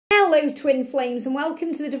Hello twin flames and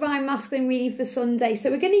welcome to the Divine Masculine reading for Sunday. So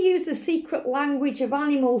we're going to use the secret language of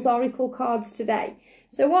animals oracle cards today.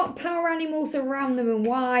 So what power animals are around them and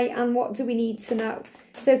why, and what do we need to know?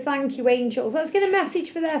 So thank you angels. Let's get a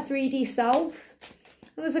message for their 3D self.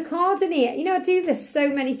 And there's a card in here. You know, I do this so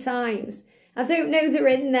many times. I don't know they're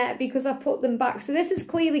in there because I put them back. So this has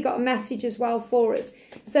clearly got a message as well for us.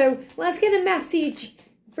 So let's get a message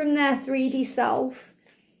from their 3D self.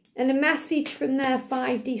 And a message from their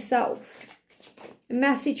 5D self. A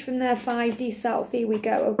message from their 5D self. Here we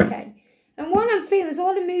go. Okay. And what I'm feeling, there's a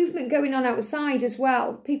lot of movement going on outside as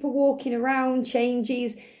well. People walking around,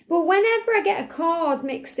 changes. But whenever I get a card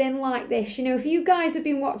mixed in like this, you know, if you guys have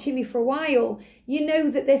been watching me for a while, you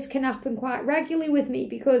know that this can happen quite regularly with me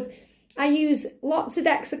because I use lots of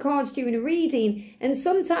decks of cards during a reading. And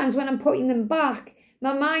sometimes when I'm putting them back,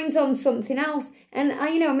 my mind's on something else. And I,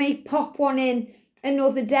 you know, may pop one in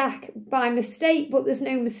another deck by mistake, but there's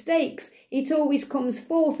no mistakes. It always comes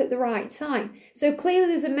forth at the right time. So clearly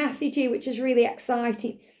there's a message here which is really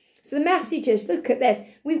exciting. So the message is, look at this,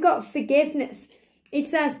 we've got forgiveness. It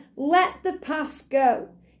says, let the past go.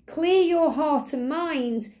 Clear your heart and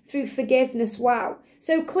mind through forgiveness. Wow.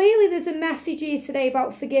 So clearly there's a message here today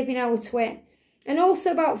about forgiving our twin and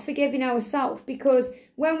also about forgiving ourselves, because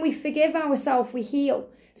when we forgive ourselves, we heal.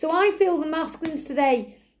 So I feel the masculines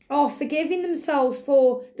today are forgiving themselves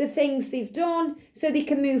for the things they've done so they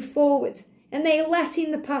can move forward. And they're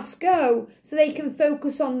letting the past go so they can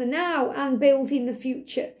focus on the now and building the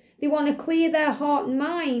future. They want to clear their heart and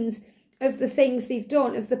minds of the things they've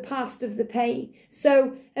done, of the past, of the pain.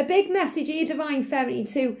 So a big message here, Divine Feminine,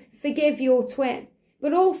 to forgive your twin,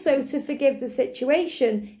 but also to forgive the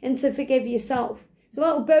situation and to forgive yourself. So a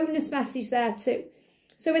little bonus message there too.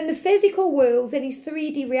 So in the physical world, in his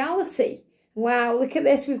 3D reality, wow, look at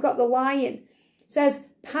this. We've got the lion. It says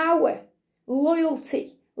power,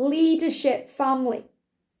 loyalty, leadership, family.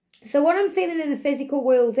 So what I'm feeling in the physical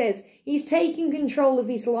world is he's taking control of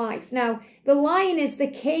his life. Now, the lion is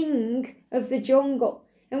the king of the jungle.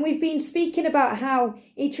 And we've been speaking about how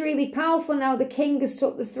it's really powerful now. The king has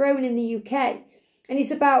took the throne in the UK. And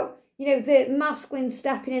it's about, you know, the masculine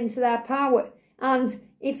stepping into their power. And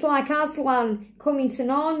it's like Aslan coming to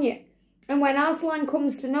Narnia. And when Aslan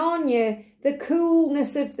comes to Narnia, the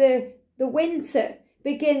coolness of the winter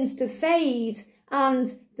begins to fade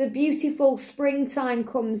and the beautiful springtime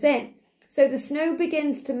comes in. So the snow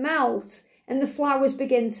begins to melt and the flowers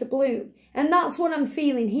begin to bloom. And that's what I'm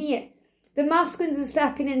feeling here. The masculines are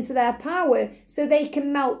stepping into their power so they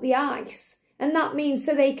can melt the ice. And that means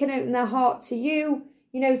so they can open their heart to you,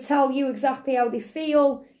 you know, tell you exactly how they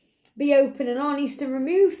feel, be open and honest and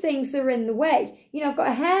remove things that are in the way. You know, I've got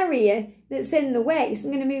a hair here that's in the way, so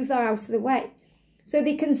I'm going to move that out of the way so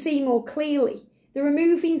they can see more clearly. They're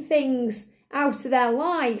removing things out of their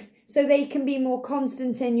life so they can be more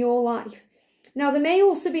constant in your life. Now, there may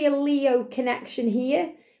also be a Leo connection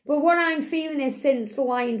here, but what I'm feeling is since the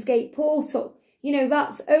Lionsgate portal, you know,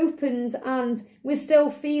 that's opened and we're still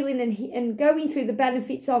feeling and going through the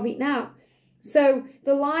benefits of it now. So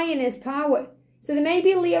the lion is power. So there may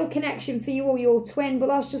be a Leo connection for you or your twin, but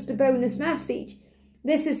that's just a bonus message.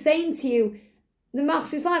 This is saying to you,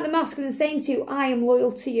 it's like the masculine saying to you, I am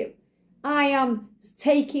loyal to you. I am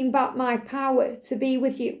taking back my power to be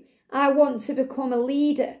with you. I want to become a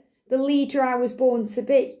leader, the leader I was born to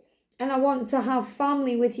be. And I want to have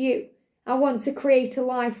family with you. I want to create a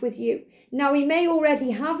life with you. Now, he may already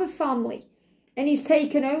have a family and he's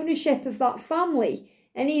taken ownership of that family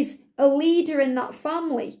and he's a leader in that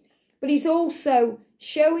family. But he's also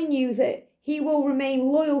showing you that he will remain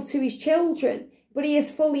loyal to his children, but he is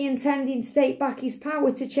fully intending to take back his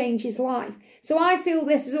power to change his life. So I feel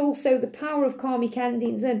this is also the power of karmic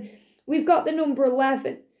endings. And we've got the number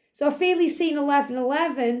 11. So I feel he's seen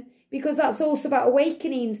 1111 because that's also about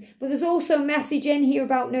awakenings. But there's also a message in here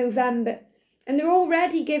about November. And they're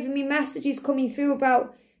already giving me messages coming through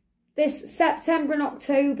about this September and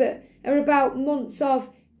October are about months of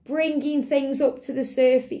bringing things up to the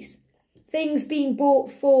surface. Things being brought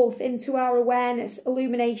forth into our awareness,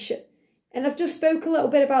 illumination. And I've just spoke a little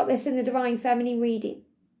bit about this in the Divine Feminine reading.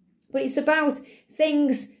 But it's about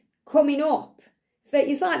things coming up.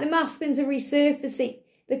 It's like the masculines are resurfacing.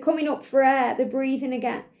 They're coming up for air. They're breathing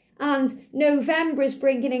again. And November is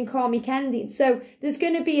bringing in karmic endings. So there's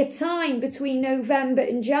going to be a time between November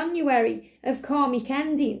and January of karmic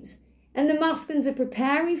endings. And the masculines are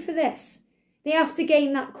preparing for this. They have to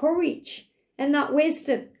gain that courage and that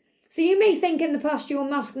wisdom. So you may think in the past your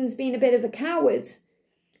masculine's been a bit of a coward,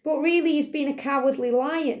 but really he's been a cowardly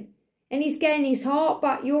lion. And he's getting his heart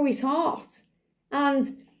back. You're his heart.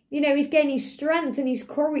 And, you know, he's getting his strength and his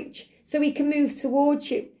courage so he can move towards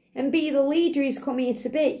you. and be the leader he's come here to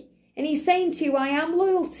be. And he's saying to you, I am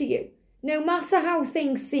loyal to you, no matter how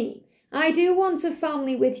things seem. I do want a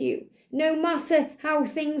family with you, no matter how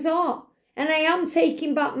things are. And I am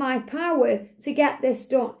taking back my power to get this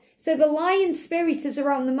done. So the lion spirit is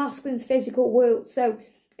around the masculine's physical world. So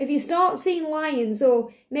if you start seeing lions,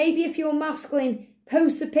 or maybe if your masculine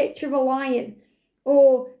posts a picture of a lion,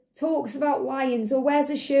 or talks about lions, or wears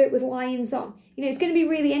a shirt with lions on, you know, it's going to be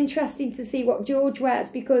really interesting to see what George wears,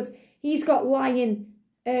 because he's got lion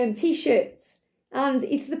t-shirts, and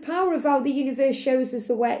it's the power of how the universe shows us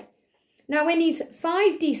the way. Now in his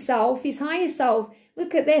 5D self, his higher self,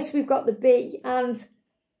 look at this, we've got the bee, and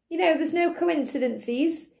you know, there's no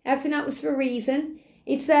coincidences, everything happens for a reason.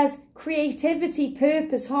 It says creativity,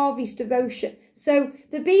 purpose, harvest, devotion. So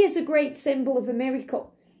the bee is a great symbol of a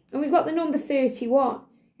miracle. And we've got the number 31.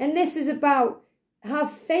 And this is about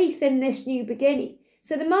have faith in this new beginning.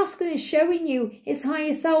 So the masculine is showing you his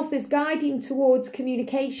higher self is guiding towards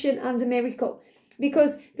communication and a miracle.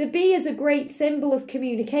 Because the bee is a great symbol of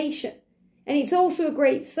communication. And it's also a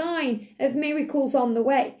great sign of miracles on the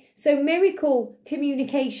way. So miracle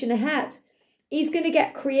communication ahead. He's going to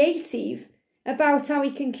get creative about how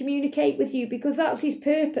he can communicate with you, because that's his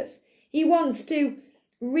purpose. He wants to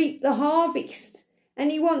reap the harvest,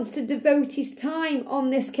 and he wants to devote his time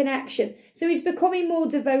on this connection. So he's becoming more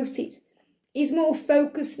devoted. He's more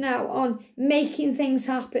focused now on making things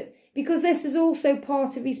happen, because this is also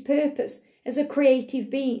part of his purpose as a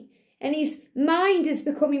creative being. And his mind is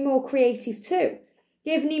becoming more creative too,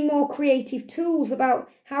 giving him more creative tools about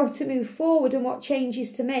how to move forward and what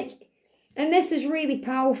changes to make. And this is really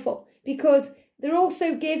powerful, because they're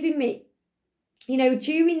also giving me, you know,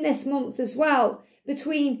 during this month as well,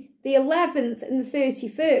 between the 11th and the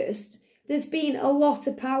 31st, there's been a lot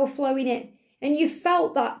of power flowing in. And you've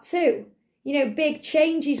felt that too. You know, big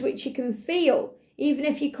changes which you can feel, even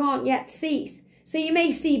if you can't yet see it. So you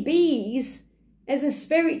may see bees as a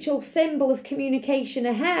spiritual symbol of communication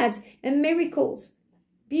ahead and miracles.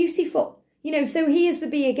 Beautiful. You know, so here's the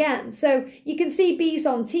bee again. So you can see bees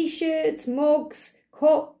on t-shirts, mugs,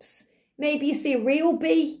 cups. Maybe you see a real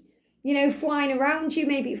bee, you know, flying around you.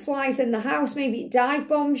 Maybe it flies in the house. Maybe it dive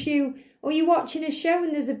bombs you. Or you're watching a show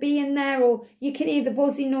and there's a bee in there, or you can hear the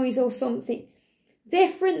buzzing noise or something.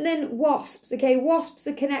 Different than wasps, okay? Wasps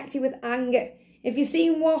are connected with anger. If you're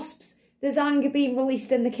seeing wasps, there's anger being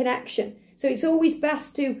released in the connection. So it's always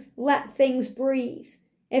best to let things breathe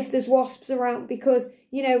if there's wasps around, because,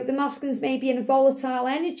 you know, the masculines may be in a volatile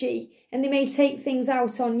energy and they may take things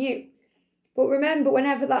out on you. But remember,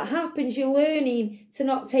 whenever that happens, you're learning to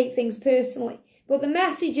not take things personally. But the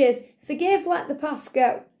message is, forgive, let the past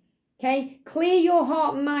go. Okay? Clear your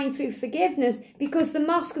heart and mind through forgiveness, because the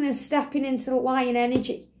masculine is stepping into the lion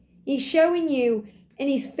energy. He's showing you in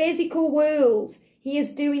his physical world, he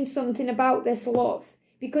is doing something about this love,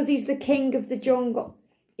 because he's the king of the jungle.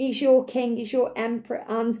 He's your king, he's your emperor.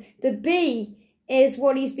 And the bee is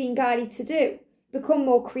what he's been guided to do. Become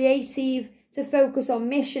more creative, to focus on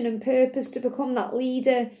mission and purpose, to become that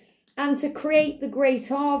leader, and to create the great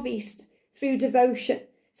harvest through devotion.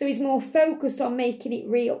 So he's more focused on making it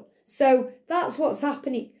real. So that's what's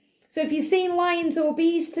happening. So if you're seeing lions or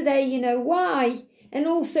bees today, you know why. And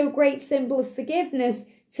also a great symbol of forgiveness,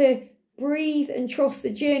 to breathe and trust the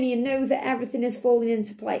journey and know that everything is falling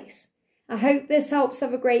into place. I hope this helps.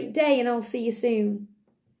 Have a great day, and I'll see you soon.